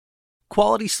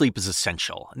Quality sleep is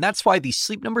essential, and that's why the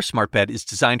Sleep Number Smart Bed is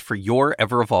designed for your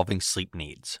ever-evolving sleep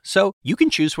needs. So you can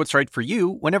choose what's right for you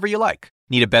whenever you like.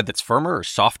 Need a bed that's firmer or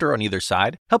softer on either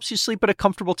side? Helps you sleep at a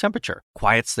comfortable temperature.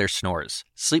 Quiets their snores.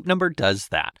 Sleep Number does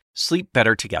that. Sleep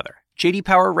better together. J.D.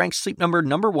 Power ranks Sleep Number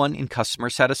 #1 in customer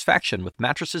satisfaction with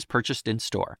mattresses purchased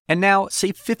in-store. And now,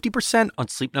 save 50% on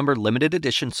Sleep Number limited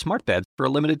edition smart beds for a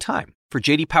limited time. For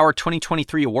J.D. Power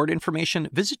 2023 award information,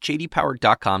 visit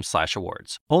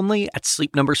jdpower.com/awards. Only at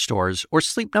Sleep Number stores or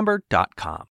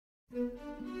sleepnumber.com.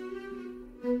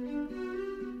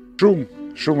 Шум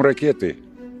ракеты.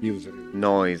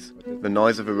 Noise. The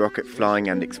noise of a rocket flying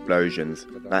and explosions.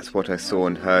 That's what I saw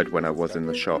and heard when I was in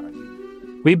the shop.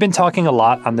 We've been talking a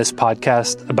lot on this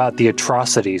podcast about the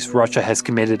atrocities Russia has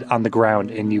committed on the ground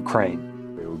in Ukraine.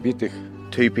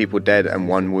 2 people dead and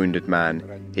 1 wounded man.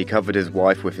 He covered his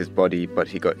wife with his body, but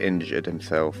he got injured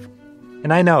himself.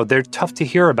 And I know, they're tough to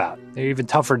hear about. They're even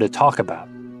tougher to talk about.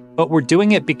 But we're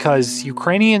doing it because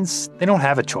Ukrainians, they don't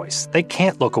have a choice. They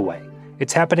can't look away.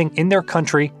 It's happening in their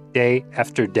country day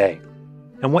after day.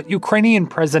 And what Ukrainian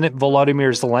President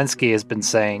Volodymyr Zelensky has been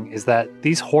saying is that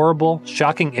these horrible,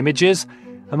 shocking images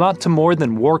amount to more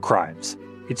than war crimes.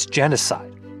 It's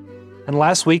genocide. And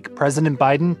last week, President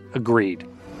Biden agreed.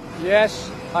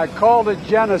 Yes, I called it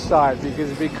genocide because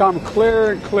it's become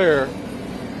clearer and clearer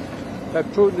that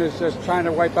Putin is just trying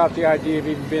to wipe out the idea of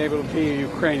even being able to be a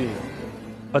Ukrainian.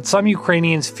 But some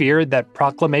Ukrainians fear that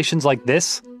proclamations like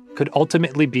this could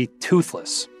ultimately be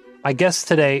toothless. My guest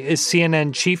today is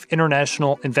CNN Chief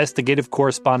International Investigative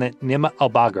Correspondent Nima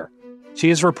Elbagar. She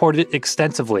has reported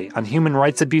extensively on human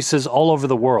rights abuses all over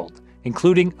the world,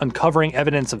 including uncovering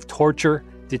evidence of torture,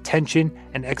 detention,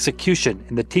 and execution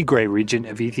in the Tigray region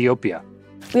of Ethiopia.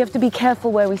 We have to be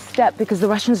careful where we step because the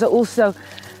Russians are also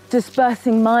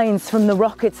dispersing mines from the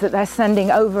rockets that they're sending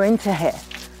over into here.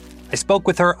 I spoke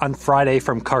with her on Friday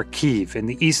from Kharkiv in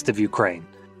the east of Ukraine.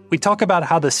 We talk about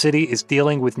how the city is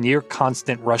dealing with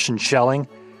near-constant Russian shelling,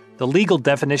 the legal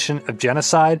definition of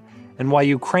genocide, and why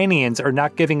Ukrainians are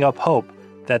not giving up hope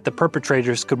that the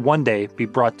perpetrators could one day be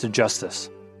brought to justice.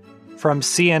 From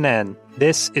CNN,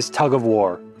 this is Tug of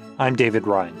War. I'm David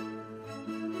Rind.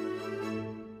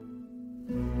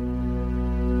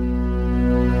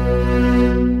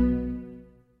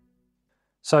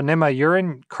 So, Nima, you're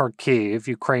in Kharkiv,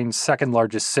 Ukraine's second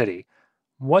largest city.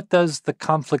 What does the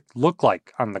conflict look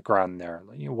like on the ground there?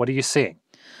 What are you seeing?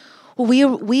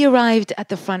 Well, we arrived at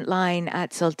the front line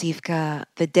at Saltivka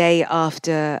the day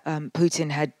after Putin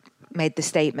had made the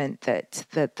statement that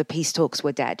the peace talks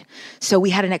were dead. So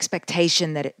we had an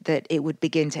expectation that it would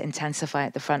begin to intensify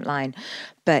at the front line.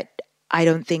 But I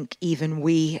don't think even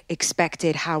we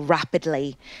expected how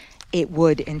rapidly it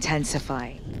would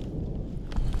intensify.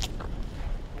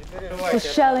 The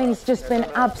shelling's just been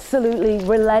absolutely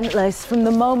relentless. From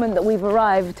the moment that we've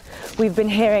arrived, we've been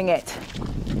hearing it.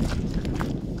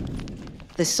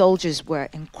 The soldiers were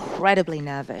incredibly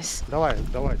nervous.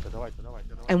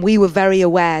 And we were very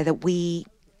aware that we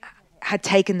had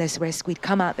taken this risk, we'd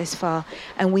come out this far,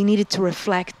 and we needed to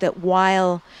reflect that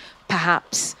while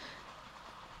perhaps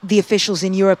the officials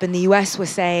in Europe and the US were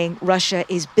saying Russia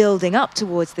is building up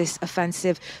towards this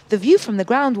offensive, the view from the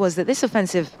ground was that this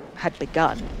offensive had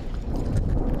begun.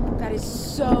 That is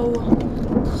so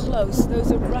close.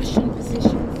 Those are Russian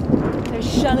positions. They're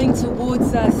shelling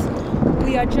towards us.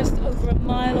 We are just over a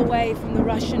mile away from the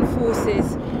Russian forces.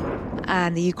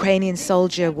 And the Ukrainian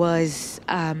soldier was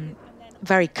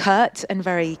very curt and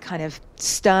very kind of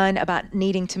stern about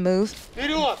needing to move.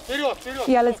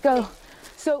 Yeah, let's go.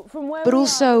 So from where but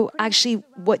also, actually,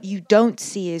 what you don't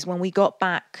see is when we got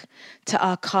back to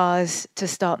our cars to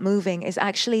start moving is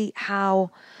actually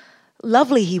how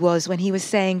lovely he was when he was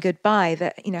saying goodbye,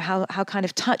 that, you know, how kind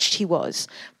of touched he was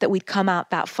that we'd come out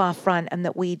that far front and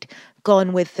that we'd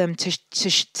gone with them to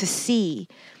see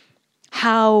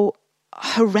how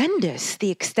horrendous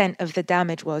the extent of the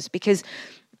damage was, because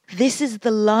this is the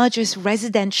largest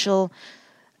residential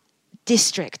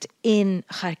district in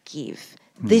Kharkiv.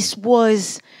 This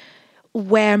was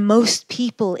where most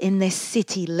people in this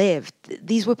city lived.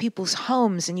 These were people's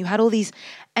homes, and you had all these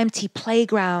empty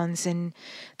playgrounds and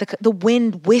the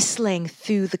wind whistling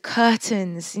through the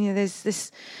curtains. You know, there's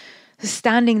this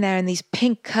standing there, and these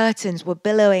pink curtains were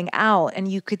billowing out,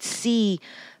 and you could see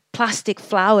plastic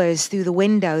flowers through the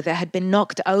window that had been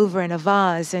knocked over in a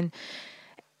vase. And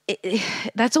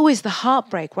that's always the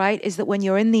heartbreak, right? Is that when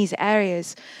you're in these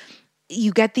areas,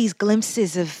 you get these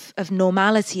glimpses of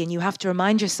normality, and you have to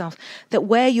remind yourself that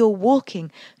where you're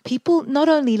walking, people not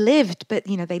only lived, but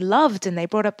they loved, and they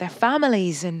brought up their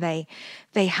families, and they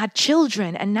had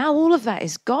children, and now all of that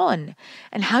is gone.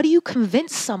 And how do you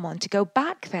convince someone to go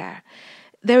back there?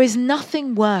 There is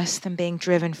nothing worse than being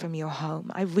driven from your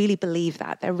home. I really believe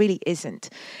that. There really isn't.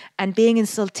 And being in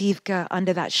Saltivka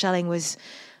under that shelling was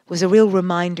a real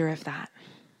reminder of that.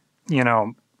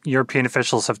 European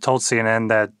officials have told CNN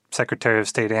that Secretary of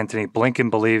State Antony Blinken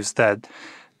believes that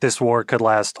this war could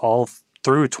last all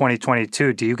through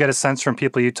 2022. Do you get a sense from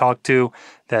people you talk to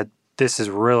that this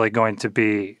is really going to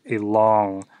be a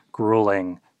long,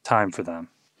 grueling time for them?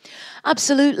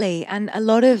 Absolutely. And a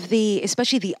lot of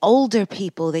especially the older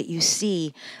people that you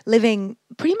see living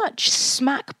pretty much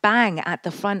smack bang at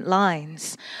the front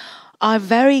lines, are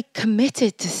very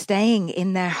committed to staying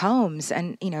in their homes.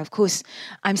 And, of course,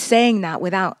 I'm saying that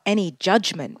without any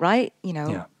judgment, right?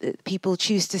 People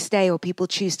choose to stay or people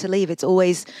choose to leave. It's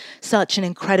always such an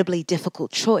incredibly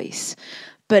difficult choice.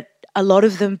 But a lot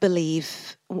of them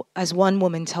believe, as one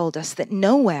woman told us, that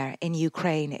nowhere in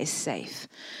Ukraine is safe.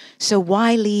 So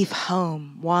why leave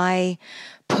home? Why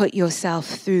put yourself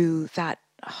through that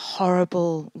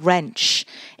horrible wrench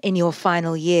in your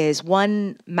final years?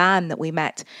 One man that we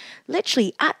met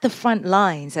literally at the front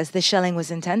lines as the shelling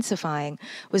was intensifying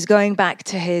was going back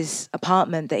to his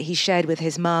apartment that he shared with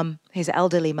his mum, his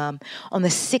elderly mum, on the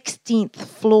 16th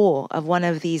floor of one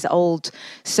of these old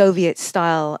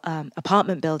Soviet-style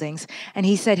apartment buildings. And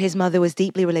he said his mother was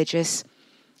deeply religious,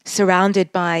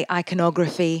 surrounded by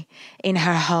iconography in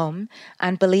her home,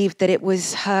 and believed that it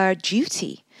was her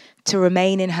duty to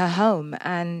remain in her home.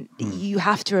 And you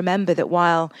have to remember that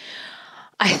while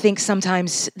I think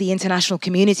sometimes the international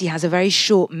community has a very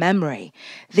short memory,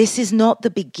 this is not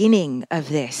the beginning of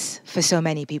this for so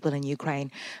many people in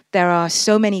Ukraine. There are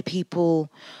so many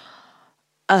people,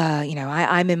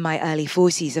 I'm in my early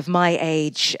 40s, of my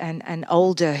age and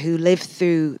older, who lived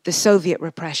through the Soviet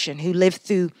repression, who lived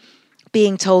through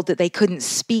being told that they couldn't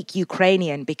speak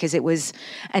Ukrainian because it was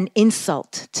an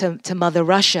insult to Mother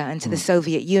Russia and to the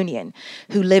Soviet Union,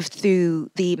 who lived through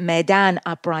the Maidan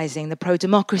uprising, the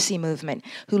pro-democracy movement,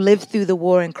 who lived through the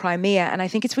war in Crimea. And I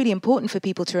think it's really important for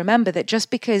people to remember that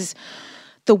just because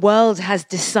the world has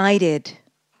decided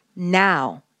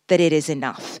now that it is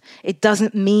enough, it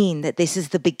doesn't mean that this is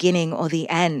the beginning or the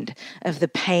end of the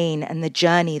pain and the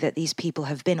journey that these people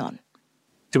have been on.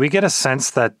 Do we get a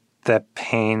sense that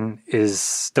pain is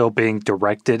still being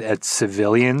directed at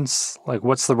civilians? Like,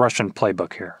 what's the Russian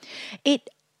playbook here? It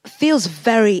feels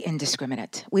very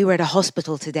indiscriminate. We were at a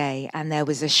hospital today, and there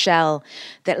was a shell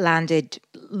that landed,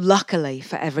 luckily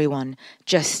for everyone,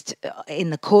 just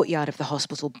in the courtyard of the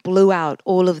hospital, blew out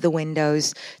all of the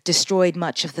windows, destroyed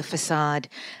much of the facade.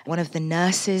 One of the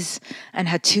nurses and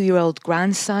her 2-year-old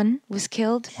grandson was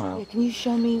killed. Wow. Yeah, can you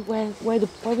show me where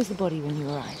was the body when you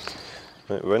arrived?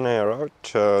 When I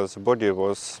arrived, the body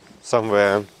was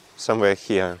somewhere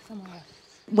here.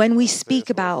 When we speak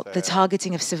about the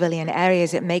targeting of civilian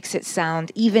areas, it makes it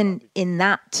sound, even in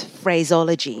that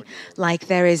phraseology, like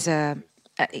there is a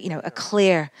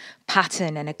clear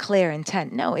pattern and a clear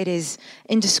intent. No, it is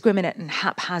indiscriminate and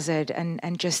haphazard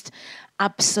and just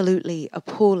absolutely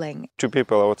appalling. Two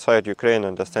people outside Ukraine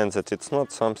understand that it's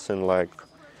not something like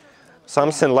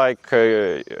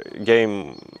a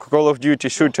game, Call of Duty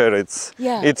shooter. It's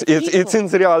in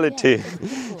the reality.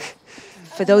 Yeah,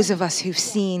 for those of us who've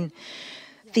seen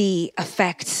the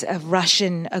effects of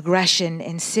Russian aggression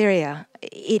in Syria,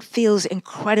 it feels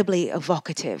incredibly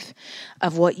evocative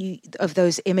of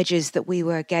those images that we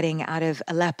were getting out of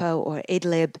Aleppo or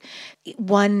Idlib.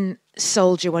 One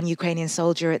Ukrainian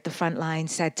soldier at the front line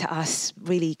said to us,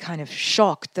 really kind of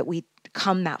shocked that we'd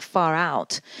come that far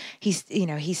out. He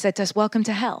said to us, "Welcome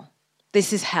to hell.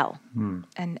 This is hell.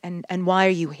 And why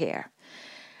are you here?"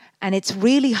 And it's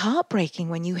really heartbreaking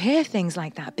when you hear things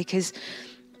like that, because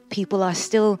people are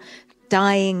still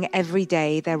dying every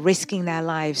day. They're risking their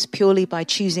lives purely by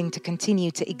choosing to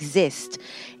continue to exist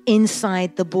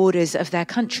inside the borders of their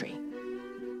country.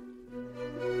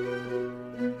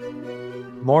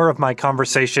 More of my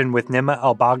conversation with Nima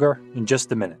Elbagar in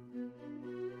just a minute.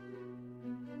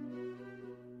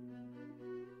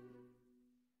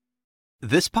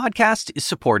 This podcast is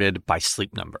supported by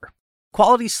Sleep Number.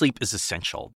 Quality sleep is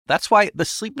essential. That's why the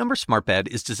Sleep Number Smart Bed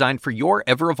is designed for your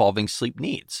ever-evolving sleep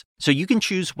needs, so you can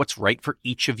choose what's right for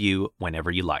each of you whenever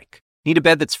you like. Need a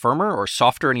bed that's firmer or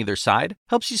softer on either side?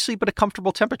 Helps you sleep at a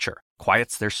comfortable temperature.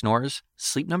 Quiets their snores?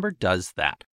 Sleep Number does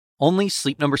that. Only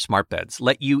Sleep Number Smart Beds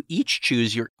let you each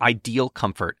choose your ideal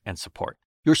comfort and support,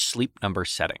 your Sleep Number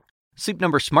setting. Sleep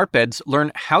Number smart beds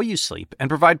learn how you sleep and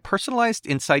provide personalized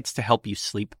insights to help you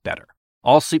sleep better.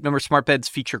 All Sleep Number smart beds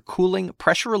feature cooling,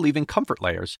 pressure-relieving comfort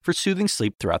layers for soothing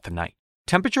sleep throughout the night.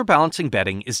 Temperature-balancing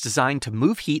bedding is designed to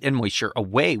move heat and moisture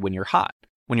away when you're hot.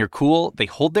 When you're cool, they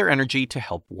hold their energy to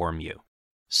help warm you.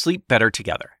 Sleep better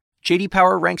together. J.D.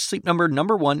 Power ranks Sleep Number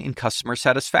number 1 in customer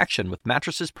satisfaction with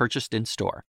mattresses purchased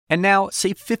in-store. And now,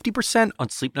 save 50% on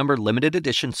Sleep Number limited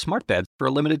edition smart beds for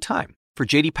a limited time. For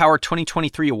J.D. Power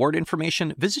 2023 award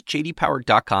information, visit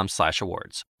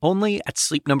jdpower.com/awards. Only at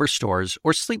Sleep Number stores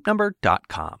or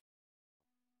sleepnumber.com.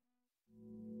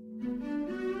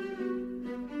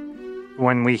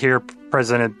 When we hear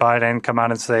President Biden come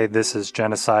out and say this is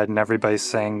genocide and everybody's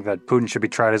saying that Putin should be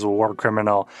tried as a war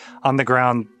criminal, on the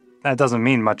ground, that doesn't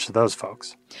mean much to those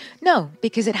folks. No,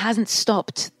 because it hasn't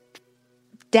stopped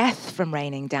death from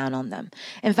raining down on them.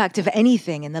 In fact, if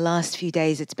anything, in the last few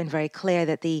days, it's been very clear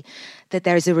that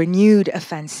there's a renewed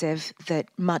offensive, that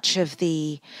much of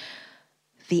the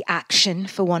action,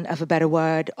 for want of a better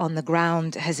word, on the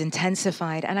ground has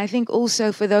intensified. And I think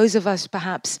also for those of us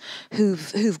perhaps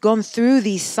who've gone through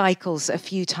these cycles a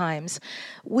few times,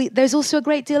 there's also a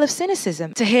great deal of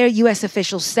cynicism. To hear US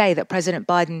officials say that President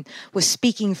Biden was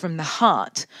speaking from the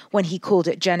heart when he called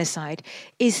it genocide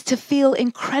is to feel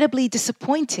incredibly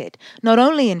disappointed, not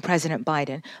only in President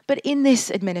Biden, but in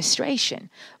this administration,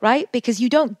 right? Because you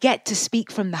don't get to speak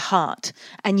from the heart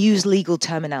and use legal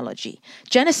terminology.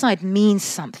 Genocide means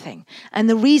something. And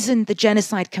the reason the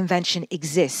Genocide Convention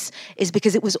exists is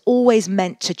because it was always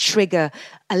meant to trigger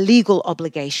a legal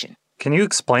obligation. Can you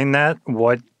explain that,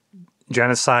 what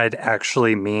genocide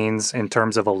actually means in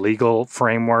terms of a legal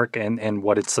framework and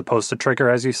what it's supposed to trigger,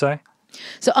 as you say?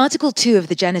 So Article 2 of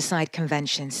the Genocide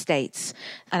Convention states,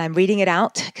 and I'm reading it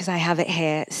out because I have it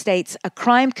here, states, a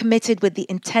crime committed with the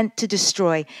intent to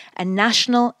destroy a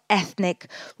national, ethnic,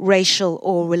 racial,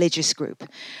 or religious group.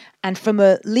 And from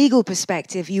a legal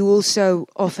perspective, you also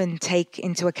often take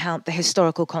into account the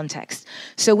historical context.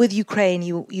 So with Ukraine,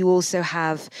 you also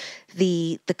have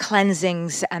the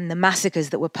cleansings and the massacres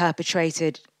that were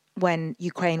perpetrated when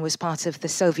Ukraine was part of the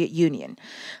Soviet Union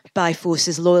by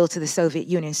forces loyal to the Soviet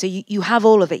Union. So you have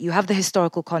all of it. You have the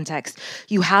historical context.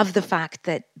 You have the fact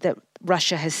that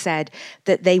Russia has said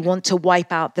that they want to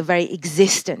wipe out the very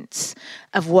existence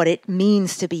of what it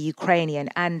means to be Ukrainian.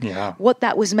 And what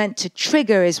that was meant to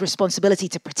trigger is responsibility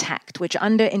to protect, which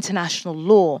under international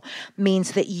law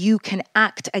means that you can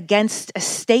act against a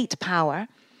state power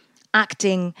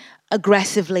acting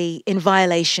aggressively in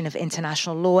violation of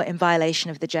international law, in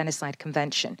violation of the Genocide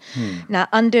Convention. Now,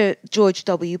 under George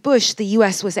W. Bush, the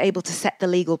US was able to set the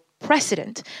legal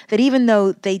precedent that even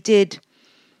though they did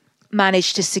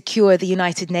manage to secure the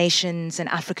United Nations and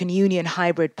African Union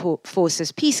hybrid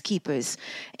forces peacekeepers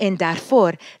in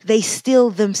Darfur, they still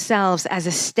themselves, as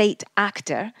a state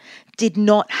actor, did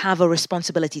not have a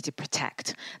responsibility to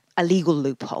protect, a legal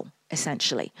loophole,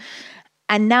 essentially.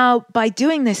 And now, by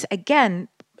doing this again,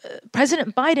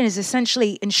 President Biden is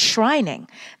essentially enshrining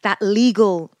that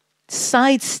legal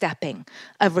sidestepping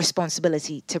of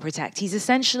responsibility to protect. He's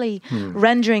essentially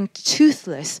rendering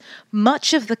toothless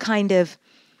much of the kind of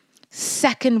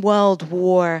Second World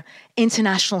War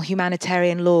international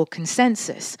humanitarian law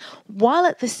consensus, while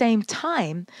at the same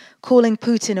time calling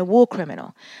Putin a war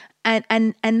criminal. And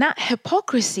that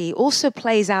hypocrisy also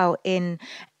plays out in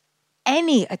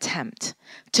any attempt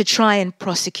to try and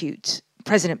prosecute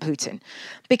President Putin,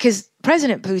 because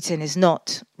President Putin is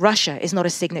not, Russia is not a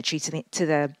signatory to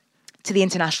the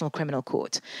International Criminal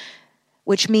Court,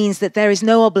 which means that there is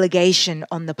no obligation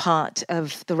on the part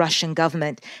of the Russian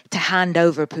government to hand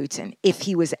over Putin if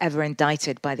he was ever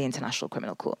indicted by the International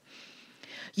Criminal Court.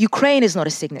 Ukraine is not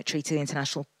a signatory to the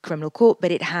International Criminal Court, but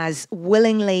it has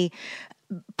willingly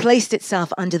placed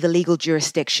itself under the legal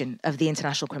jurisdiction of the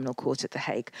International Criminal Court at The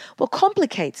Hague. What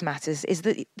complicates matters is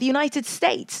that the United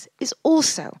States is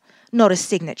also not a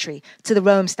signatory to the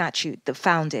Rome Statute that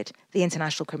founded the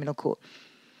International Criminal Court.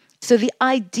 So the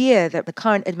idea that the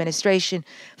current administration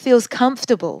feels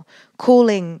comfortable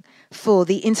calling for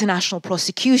the international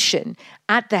prosecution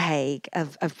at The Hague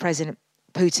of President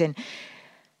Putin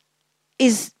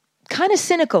is kind of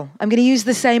cynical. I'm going to use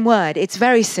the same word. It's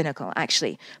very cynical,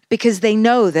 actually, because they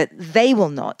know that they will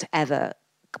not ever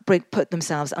put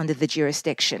themselves under the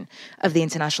jurisdiction of the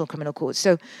International Criminal Court.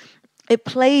 So it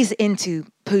plays into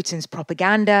Putin's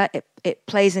propaganda. It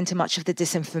plays into much of the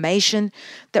disinformation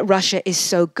that Russia is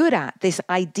so good at. This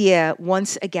idea,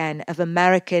 once again, of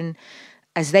American,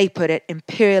 as they put it,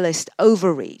 imperialist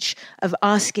overreach, of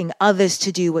asking others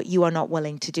to do what you are not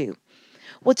willing to do.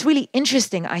 What's really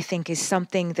interesting, I think, is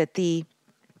something that the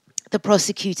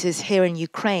prosecutors here in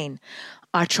Ukraine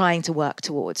are trying to work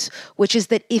towards, which is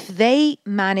that if they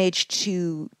manage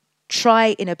to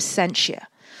try in absentia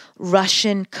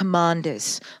Russian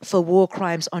commanders for war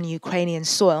crimes on Ukrainian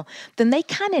soil, then they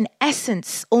can, in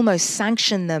essence, almost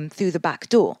sanction them through the back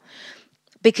door.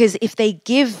 Because if they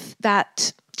give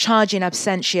that charge in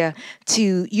absentia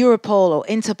to Europol or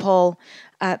Interpol,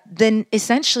 then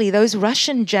essentially those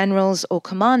Russian generals or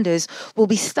commanders will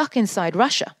be stuck inside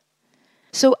Russia.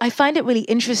 So I find it really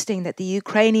interesting that the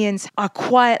Ukrainians are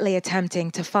quietly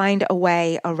attempting to find a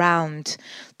way around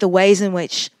the ways in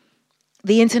which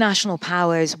the international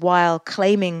powers, while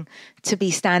claiming to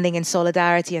be standing in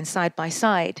solidarity and side by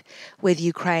side with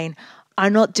Ukraine,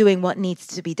 are not doing what needs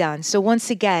to be done. So once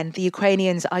again, the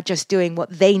Ukrainians are just doing what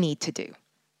they need to do.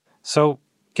 So,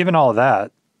 given all of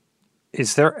that,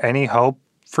 is there any hope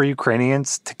for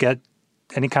Ukrainians to get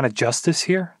any kind of justice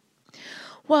here?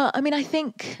 Well, I mean, I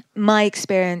think my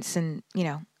experience, and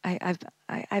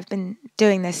I've been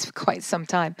doing this for quite some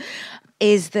time,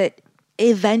 is that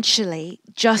eventually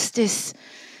justice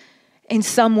in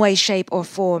some way, shape, or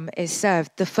form is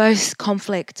served. The first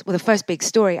conflict, the first big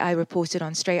story I reported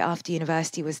on straight after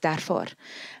university was Darfur.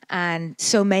 And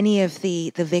so many of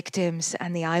the victims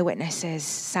and the eyewitnesses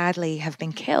sadly have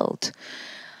been killed.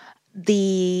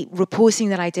 The reporting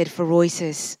that I did for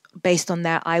Reuters based on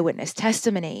their eyewitness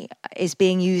testimony is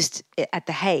being used at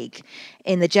The Hague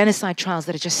in the genocide trials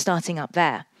that are just starting up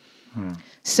there.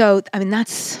 So, I mean,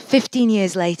 that's 15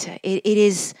 years later. It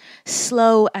is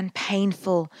slow and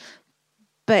painful,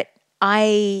 but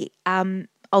I am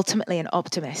ultimately an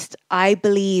optimist. I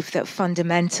believe that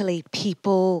fundamentally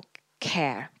people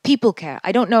care. People care.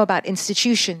 I don't know about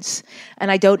institutions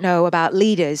and I don't know about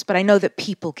leaders, but I know that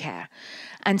people care.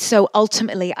 And so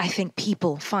ultimately, I think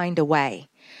people find a way.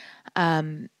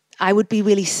 I would be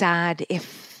really sad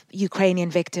if Ukrainian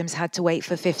victims had to wait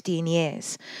for 15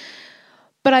 years.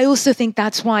 But I also think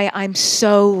that's why I'm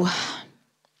so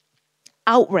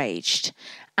outraged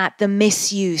at the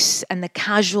misuse and the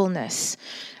casualness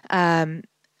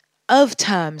of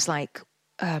terms like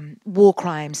war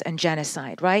crimes and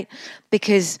genocide, right?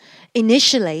 Because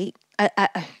initially,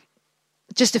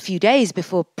 just a few days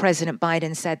before President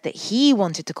Biden said that he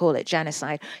wanted to call it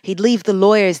genocide, he'd leave the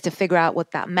lawyers to figure out what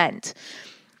that meant.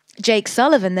 Jake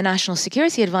Sullivan, the national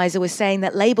security advisor, was saying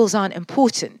that labels aren't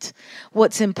important.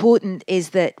 What's important is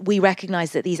that we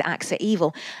recognize that these acts are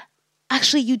evil.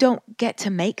 Actually, you don't get to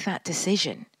make that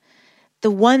decision.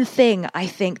 The one thing I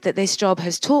think that this job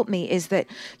has taught me is that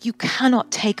you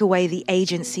cannot take away the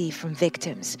agency from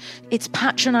victims. It's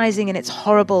patronizing and it's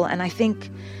horrible, and I think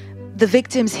the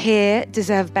victims here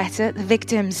deserve better. The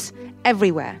victims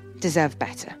everywhere deserve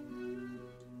better.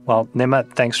 Well, Nima,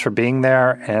 thanks for being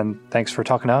there, and thanks for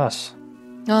talking to us.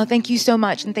 Oh, thank you so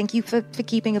much, and thank you for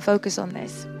keeping a focus on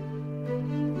this.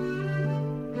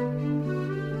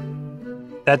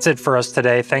 That's it for us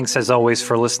today. Thanks, as always,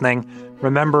 for listening.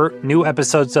 Remember, new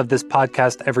episodes of this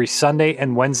podcast every Sunday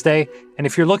and Wednesday, and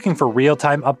if you're looking for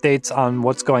real-time updates on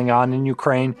what's going on in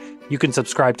Ukraine, you can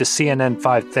subscribe to CNN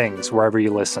 5 Things wherever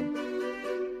you listen.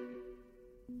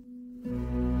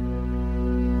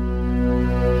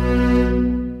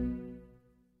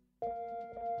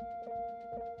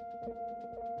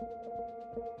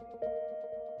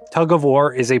 Tug of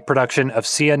War is a production of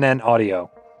CNN Audio.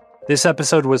 This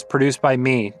episode was produced by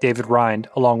me, David Rind,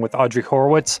 along with Audrey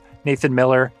Horowitz, Nathan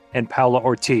Miller, and Paula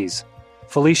Ortiz.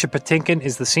 Felicia Patinkin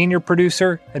is the senior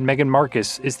producer, and Megan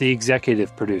Marcus is the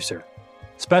executive producer.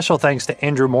 Special thanks to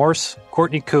Andrew Morse,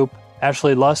 Courtney Koop,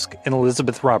 Ashley Lusk, and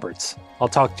Elizabeth Roberts. I'll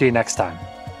talk to you next time.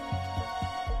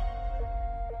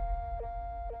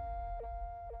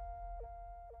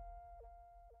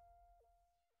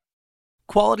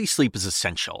 Quality sleep is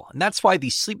essential, and that's why the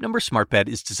Sleep Number Smart Bed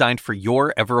is designed for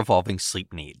your ever-evolving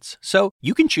sleep needs. So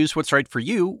you can choose what's right for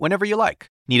you whenever you like.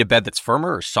 Need a bed that's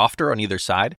firmer or softer on either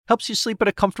side? Helps you sleep at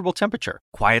a comfortable temperature.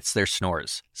 Quiets their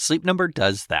snores. Sleep Number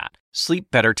does that. Sleep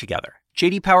better together.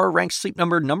 J.D. Power ranks Sleep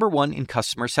Number #1 in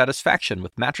customer satisfaction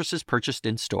with mattresses purchased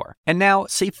in-store. And now,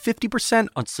 save 50%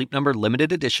 on Sleep Number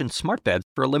limited edition smart beds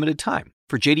for a limited time.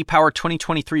 For J.D. Power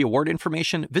 2023 award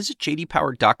information, visit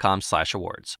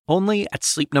jdpower.com/awards. Only at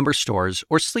Sleep Number stores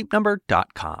or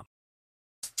sleepnumber.com.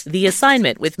 The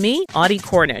Assignment with me, Audie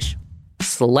Cornish.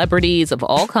 Celebrities of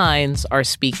all kinds are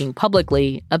speaking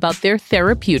publicly about their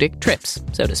therapeutic trips,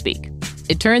 so to speak.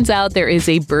 It turns out there is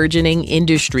a burgeoning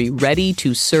industry ready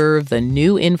to serve the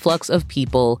new influx of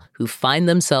people who find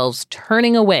themselves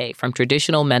turning away from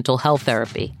traditional mental health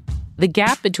therapy. The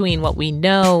gap between what we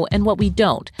know and what we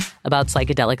don't about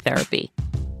psychedelic therapy.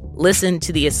 Listen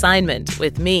to The Assignment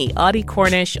with me, Audie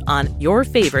Cornish, on your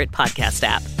favorite podcast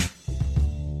app.